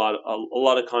 developing a lot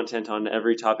of content on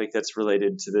every topic that's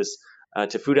related to this,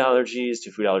 to food allergies,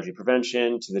 to food allergy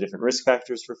prevention, to the different risk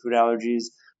factors for food allergies.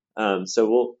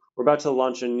 So we're about to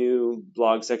launch a new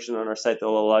blog section on our site that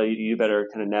will allow you to better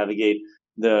kind of navigate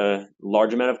the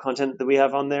large amount of content that we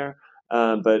have on there.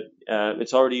 But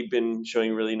it's already been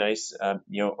showing really nice,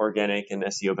 organic and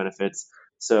SEO benefits.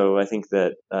 So I think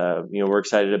that we're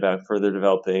excited about further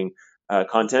developing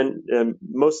content,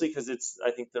 mostly because it's,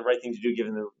 I think, the right thing to do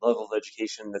given the level of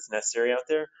education that's necessary out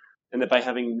there. And that by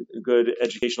having good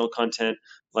educational content,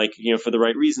 like for the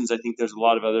right reasons, I think there's a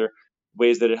lot of other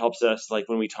ways that it helps us, like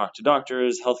when we talk to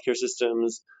doctors, healthcare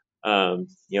systems,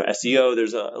 SEO.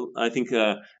 There's I think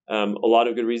a lot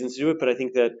of good reasons to do it, but I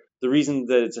think that the reason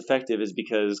that it's effective is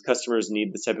because customers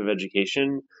need this type of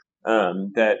education,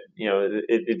 that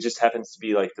it just happens to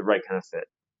be like the right kind of fit.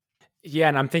 Yeah,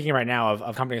 and I'm thinking right now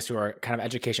of companies who are kind of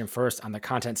education first on the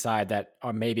content side that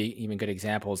are maybe even good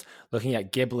examples. Looking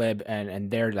at GibLib and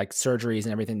their like surgeries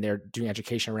and everything they're doing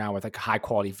education around with like high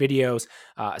quality videos.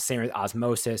 Same with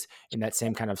Osmosis in that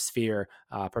same kind of sphere,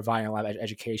 providing a lot of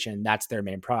education. That's their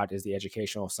main product is the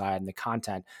educational side and the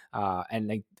content, and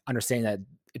like understanding that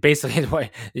basically what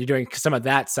you're doing some of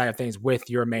that side of things with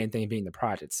your main thing being the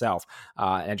product itself,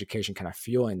 and education kind of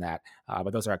fueling that.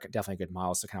 But those are definitely good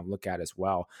models to kind of look at as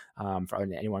well, for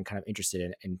anyone kind of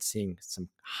interested in seeing some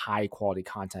high quality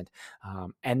content.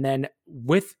 And then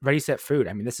with Ready Set Food,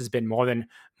 I mean, this has been more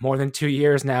than 2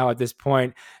 years now at this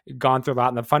point. Gone through a lot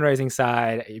on the fundraising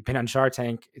side. You've been on Shark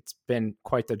Tank. It's been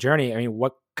quite the journey. I mean,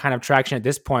 what kind of traction at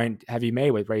this point have you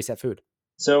made with Ready Set Food?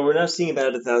 So we're now seeing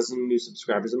about 1,000 new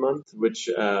subscribers a month, which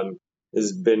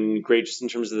has been great just in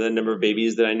terms of the number of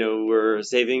babies that I know we're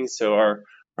saving. So our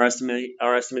estimate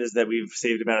is that we've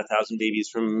saved about 1,000 babies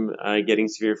from getting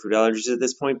severe food allergies at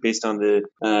this point, based on the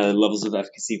levels of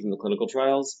efficacy from the clinical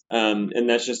trials. And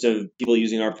that's just of people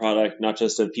using our product, not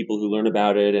just of people who learn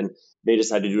about it and may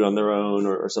decide to do it on their own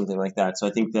or something like that. So I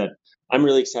think that I'm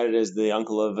really excited as the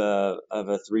uncle of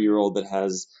a 3-year-old that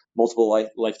has multiple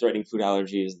life-threatening food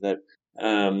allergies that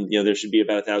there should be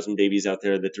about 1,000 babies out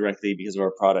there that directly, because of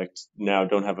our product, now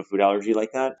don't have a food allergy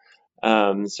like that.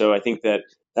 So I think that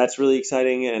that's really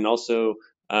exciting, and also,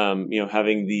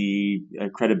 having the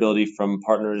credibility from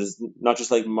partners, not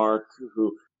just like Mark,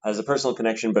 who has a personal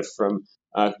connection, but from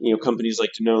companies like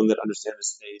Danone that understand the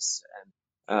space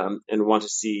and want to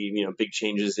see big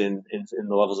changes in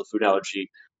the levels of food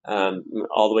allergy,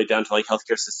 all the way down to like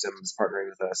healthcare systems partnering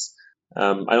with us.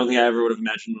 I don't think I ever would have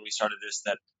imagined when we started this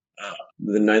that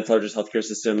the ninth largest healthcare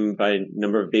system by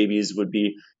number of babies would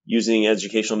be using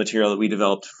educational material that we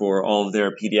developed for all of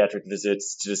their pediatric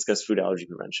visits to discuss food allergy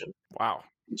prevention. Wow.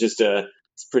 Just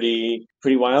it's pretty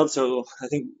wild. So I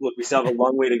think, look, we still have a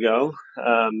long way to go.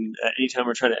 Anytime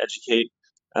we're trying to educate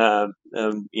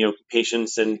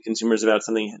patients and consumers about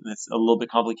something that's a little bit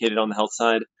complicated on the health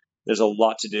side, there's a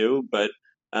lot to do. But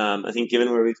I think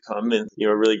given where we've come, and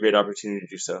a really great opportunity to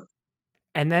do so.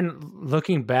 And then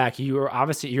looking back, you're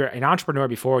an entrepreneur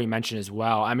before you mentioned as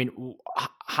well. I mean,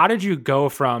 how did you go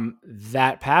from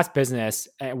that past business?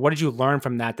 And what did you learn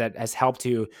from that has helped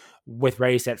you with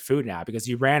Ready Set Food now? Because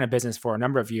you ran a business for a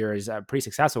number of years, pretty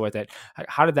successful with it.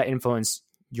 How did that influence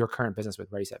your current business with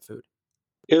Ready Set Food?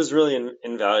 It was really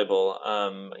invaluable.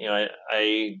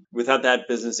 I without that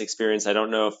business experience, I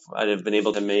don't know if I'd have been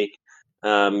able to make,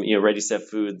 Ready Set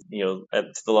Food, at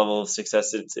the level of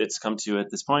success it's come to at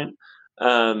this point.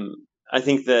 Um, I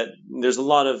think that there's a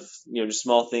lot of, just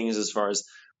small things as far as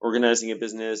organizing a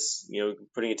business,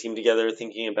 putting a team together,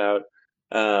 thinking about,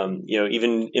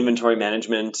 even inventory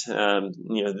management,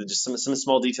 just some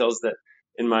small details that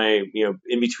in my,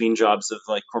 in between jobs of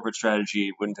like corporate strategy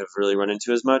wouldn't have really run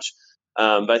into as much.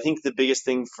 But I think the biggest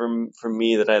thing from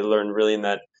me that I learned really in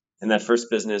that first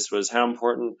business was how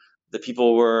important the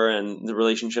people were and the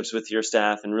relationships with your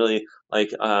staff, and really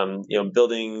like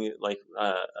building like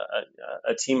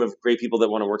a team of great people that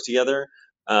want to work together,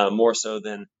 more so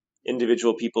than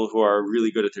individual people who are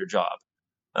really good at their job.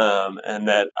 And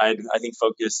that I think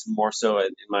focused more so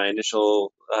in my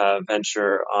initial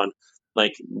venture on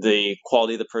like the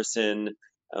quality of the person,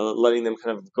 letting them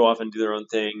kind of go off and do their own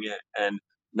thing, and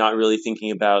not really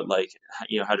thinking about like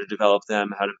how to develop them,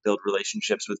 how to build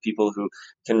relationships with people who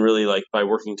can really, like, by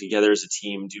working together as a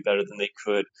team, do better than they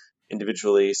could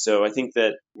individually. So I think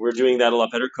that we're doing that a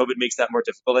lot better. COVID makes that more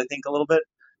difficult, I think, a little bit.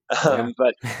 Yeah.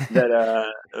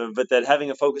 But that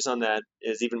having a focus on that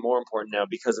is even more important now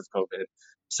because of COVID.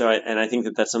 So I think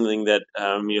that that's something that,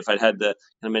 if I'd had the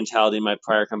kind of mentality in my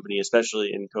prior company,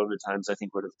 especially in COVID times, I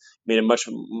think would have made it much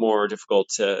more difficult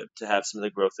to have some of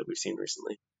the growth that we've seen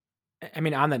recently. I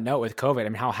mean, on the note with COVID, I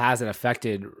mean, how has it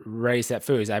affected Ready Set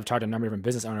Foods? I've talked to a number of different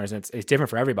business owners, and it's different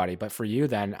for everybody. But for you,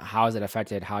 then, how has it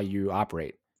affected how you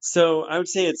operate? So I would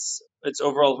say it's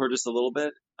overall hurt us a little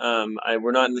bit.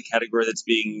 We're not in the category that's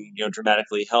being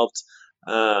dramatically helped,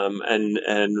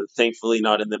 and thankfully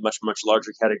not in the much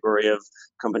larger category of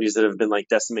companies that have been like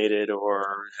decimated or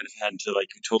have had to like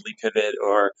totally pivot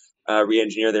or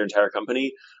re-engineer their entire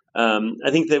company.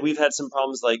 I think that we've had some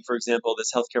problems, like for example,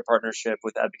 this healthcare partnership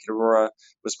with Advocate Aurora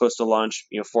was supposed to launch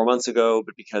 4 months ago,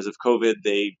 but because of COVID,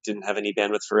 they didn't have any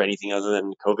bandwidth for anything other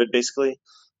than COVID, basically.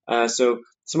 So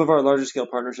some of our larger scale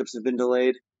partnerships have been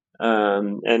delayed,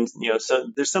 and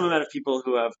so there's some amount of people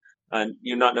who have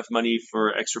not enough money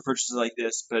for extra purchases like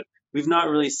this, but we've not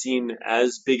really seen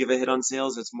as big of a hit on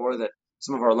sales. It's more that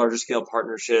some of our larger scale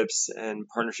partnerships and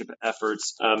partnership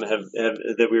efforts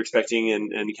that we were expecting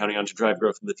and counting on to drive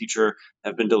growth in the future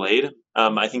have been delayed.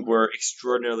 I think we're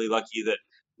extraordinarily lucky that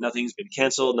nothing's been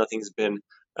canceled, nothing's been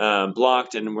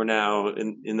blocked, and we're now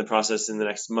in the process in the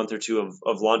next month or two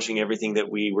of launching everything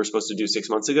that we were supposed to do 6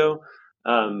 months ago,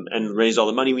 and raised all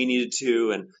the money we needed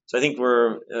to. And so I think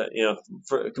we're,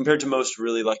 compared to most,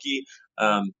 really lucky.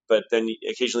 But then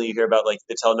occasionally you hear about like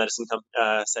the telemedicine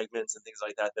segments and things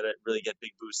like that that really get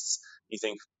big boosts. You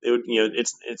think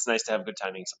it's nice to have good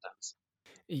timing sometimes.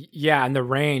 Yeah, and the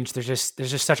range, there's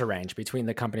just such a range between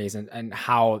the companies and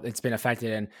how it's been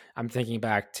affected. And I'm thinking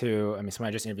back to, I mean, someone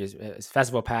I just interviewed is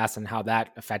Festival Pass and how that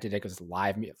affected it because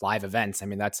live events. I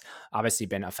mean, that's obviously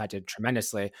been affected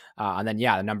tremendously. And then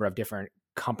the number of different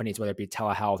companies, whether it be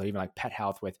telehealth or even like pet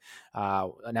health, with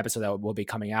an episode that will be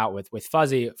coming out with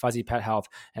Fuzzy Pet Health,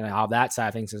 and how that side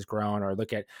of things has grown. Or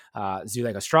look at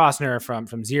Zuleika Strossner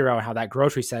from Zero and how that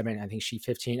grocery segment, I think she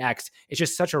 15x. It's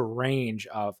just such a range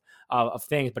of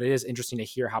things, but it is interesting to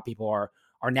hear how people are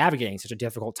navigating such a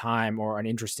difficult time or an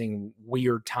interesting,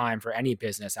 weird time for any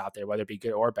business out there, whether it be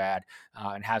good or bad,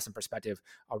 and have some perspective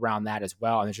around that as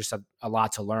well. And there's just a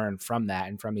lot to learn from that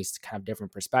and from these kind of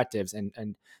different perspectives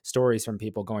and stories from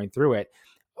people going through it.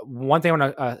 One thing I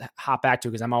want to hop back to,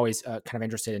 because I'm always kind of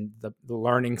interested in the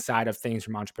learning side of things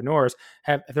from entrepreneurs.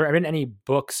 Have there been any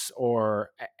books, whether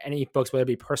it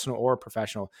be personal or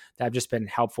professional, that have just been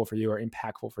helpful for you or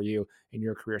impactful for you in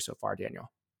your career so far,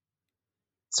 Daniel?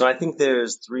 So I think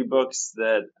there's three books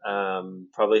that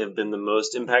probably have been the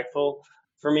most impactful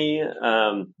for me.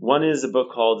 One is a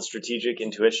book called Strategic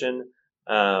Intuition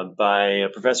by a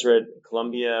professor at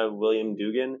Columbia, William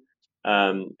Dugan.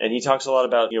 And he talks a lot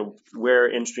about where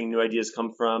interesting new ideas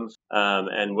come from,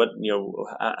 and what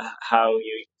how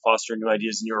you foster new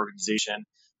ideas in your organization.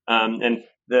 And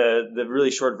the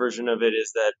really short version of it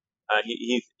is that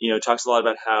he talks a lot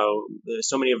about how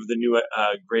so many of the new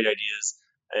great ideas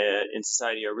in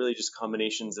society are really just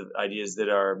combinations of ideas that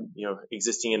are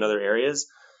existing in other areas,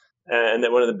 and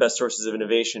that one of the best sources of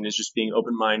innovation is just being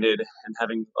open-minded and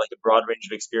having like a broad range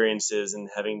of experiences, and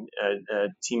having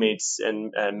teammates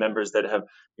and members that have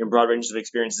broad ranges of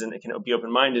experiences and can be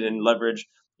open-minded and leverage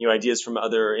ideas from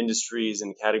other industries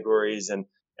and categories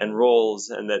and roles,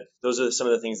 and that those are some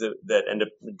of the things that end up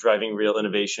driving real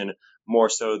innovation more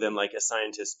so than like a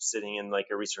scientist sitting in like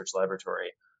a research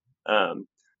laboratory.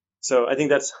 So I think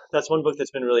that's one book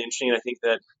that's been really interesting, and I think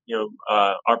that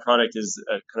our product is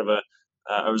kind of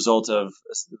a result of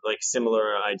like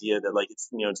similar idea that like it's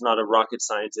not a rocket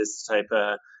scientist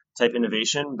type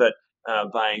innovation, but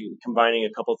by combining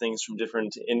a couple things from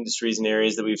different industries and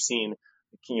areas that we've seen,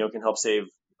 can help save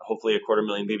hopefully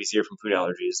 250,000 babies a year from food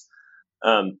allergies.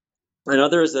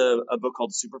 Another is a book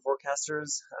called Super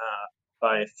Forecasters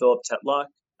by Philip Tetlock.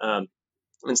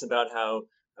 It's about how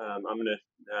I'm going to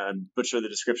butcher the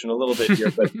description a little bit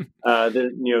here, but a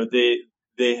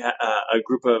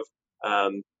group of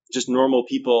just normal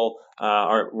people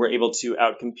were able to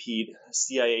outcompete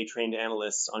CIA trained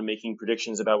analysts on making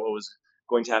predictions about what was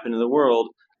going to happen in the world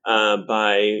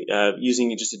by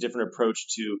using just a different approach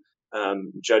to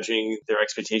judging their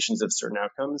expectations of certain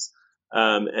outcomes,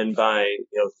 and by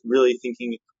really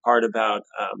thinking hard about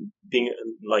being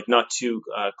like not too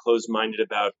closed-minded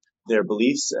about their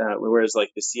beliefs, whereas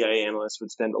like the CIA analysts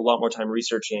would spend a lot more time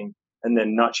researching and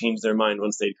then not change their mind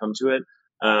once they'd come to it.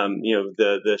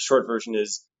 The short version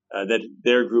is that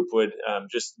their group would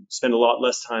just spend a lot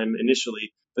less time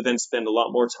initially, but then spend a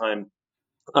lot more time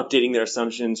updating their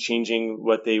assumptions, changing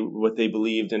what they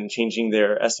believed, and changing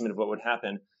their estimate of what would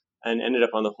happen, and ended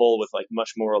up on the whole with like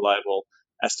much more reliable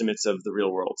estimates of the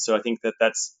real world. So I think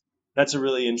that's a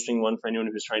really interesting one for anyone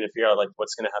who's trying to figure out like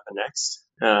what's going to happen next.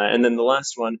 And then the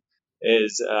last one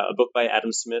is a book by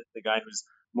Adam Smith, the guy who's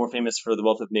more famous for The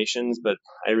Wealth of Nations, but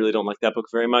I really don't like that book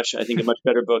very much. I think a much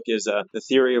better book is The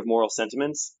Theory of Moral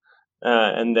Sentiments,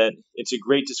 and that it's a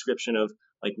great description of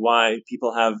like why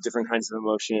people have different kinds of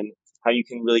emotion, how you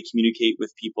can really communicate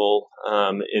with people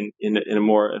in a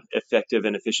more effective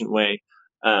and efficient way.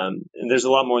 And there's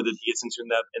a lot more that he gets into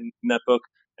in that book.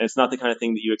 And it's not the kind of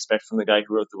thing that you expect from the guy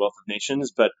who wrote The Wealth of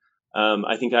Nations, but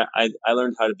I think I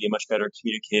learned how to be a much better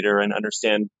communicator and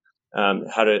understand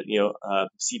how to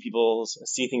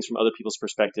see things from other people's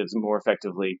perspectives more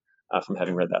effectively from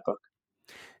having read that book.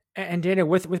 And Dana,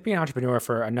 with being an entrepreneur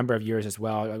for a number of years as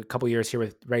well, a couple of years here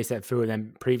with Ready Set Food, and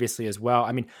then previously as well.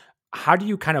 I mean, how do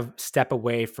you kind of step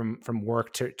away from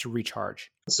work to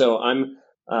recharge? So I'm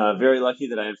very lucky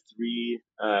that I have three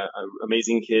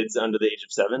amazing kids under the age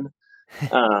of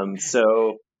 7.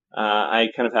 So I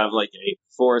kind of have like a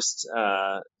forced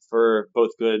for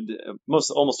both good,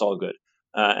 almost all good,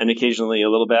 and occasionally a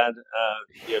little bad.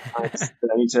 Times that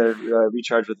I need to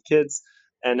recharge with the kids,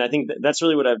 and I think that's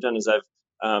really what I've done is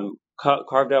I've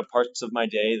carved out parts of my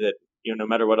day that no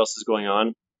matter what else is going on,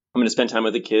 I'm going to spend time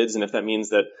with the kids, and if that means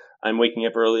that I'm waking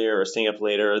up earlier or staying up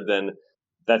later, then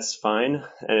that's fine,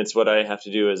 and it's what I have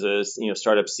to do as a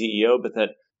startup CEO. But that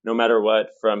no matter what,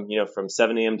 from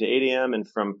 7 a.m. to 8 a.m. and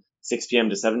from 6 p.m.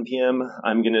 to 7 p.m.,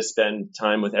 I'm going to spend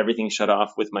time with everything shut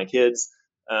off with my kids,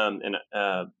 and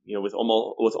with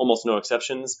almost no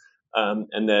exceptions,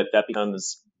 and that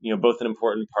becomes both an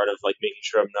important part of like making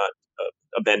sure I'm not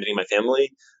abandoning my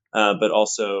family, but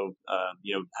also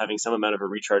having some amount of a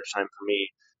recharge time for me.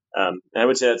 And I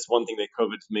would say that's one thing that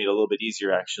COVID's made a little bit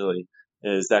easier, actually,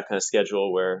 is that kind of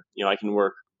schedule where I can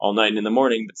work all night and in the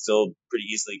morning, but still pretty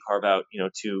easily carve out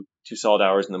two solid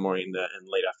hours in the morning and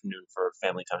late afternoon for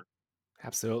family time.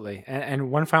 Absolutely.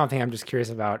 And one final thing I'm just curious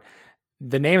about,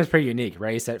 the name is pretty unique,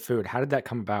 Ready Set Food. How did that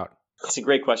come about? It's a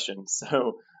great question.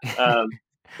 So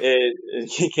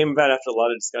it came about after a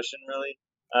lot of discussion, really.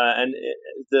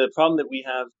 The problem that we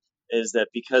have is that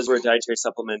because we're a dietary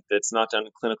supplement that's not done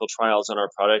clinical trials on our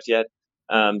product yet,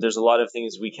 there's a lot of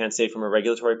things we can't say from a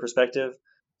regulatory perspective.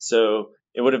 So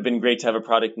it would have been great to have a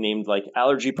product named like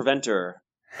Allergy Preventer,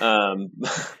 or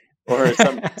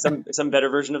some better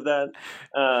version of that.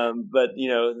 But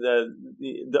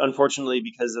unfortunately,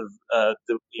 because of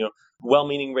the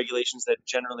well-meaning regulations that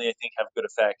generally I think have good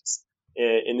effects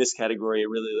in this category, it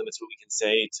really limits what we can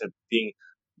say to being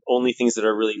only things that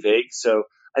are really vague. So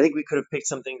I think we could have picked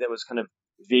something that was kind of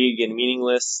vague and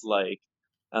meaningless, like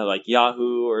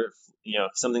Yahoo or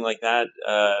something like that.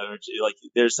 Like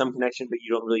there's some connection, but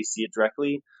you don't really see it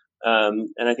directly. And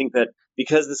I think that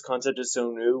because this concept is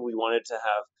so new, we wanted to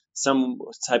have some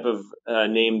type of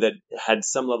name that had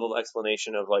some level of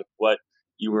explanation of like what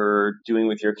you were doing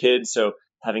with your kids. So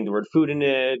having the word food in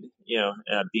it,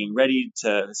 being ready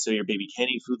so your baby can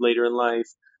eat food later in life.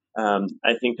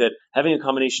 I think that having a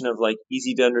combination of like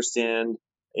easy to understand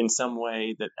in some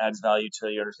way that adds value to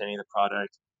your understanding of the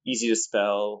product, easy to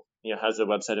spell, has a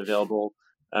website available,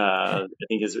 I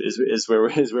think is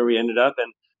where we ended up.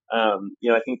 And I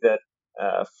think that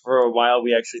for a while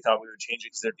we actually thought we would change it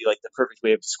because it'd be like the perfect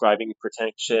way of describing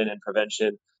protection and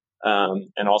prevention,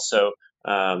 and also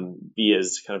be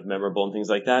as kind of memorable and things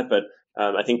like that. But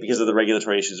I think because of the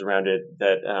regulatory issues around it,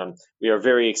 that we are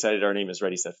very excited. Our name is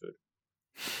Ready Set Food.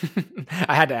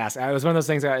 I had to ask. It was one of those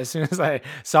things that as soon as I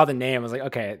saw the name, I was like,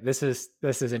 okay, this is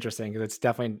interesting because it's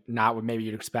definitely not what maybe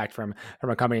you'd expect from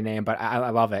a company name, but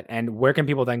I love it. And where can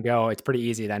people then go? It's pretty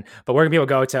easy then, but where can people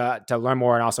go to learn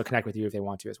more and also connect with you if they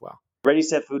want to as well?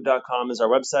 ReadySetFood.com is our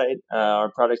website. Our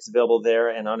product's available there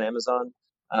and on Amazon.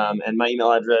 And my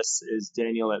email address is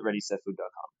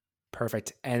daniel@readysetfood.com.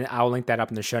 Perfect. And I'll link that up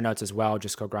in the show notes as well,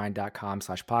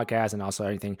 justgogrind.com/podcast. And also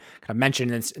anything kind of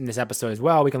mentioned in this episode as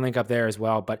well, we can link up there as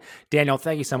well. But Daniel,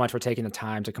 thank you so much for taking the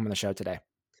time to come on the show today.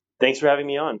 Thanks for having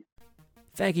me on.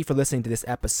 Thank you for listening to this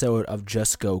episode of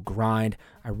Just Go Grind.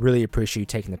 I really appreciate you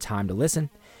taking the time to listen.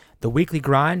 The Weekly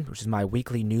Grind, which is my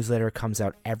weekly newsletter, comes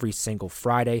out every single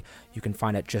Friday. You can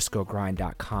find it at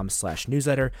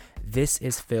justgogrind.com/newsletter. This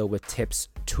is filled with tips,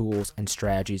 tools, and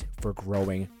strategies for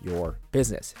growing your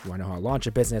business. If you want to know how to launch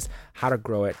a business, how to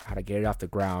grow it, how to get it off the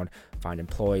ground, find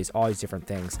employees, all these different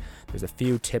things. There's a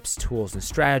few tips, tools, and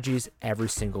strategies every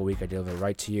single week I deliver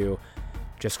right to you.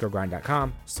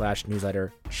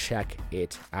 justgogrind.com/newsletter. Check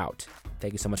it out.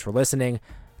 Thank you so much for listening.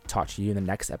 Talk to you in the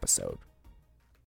next episode.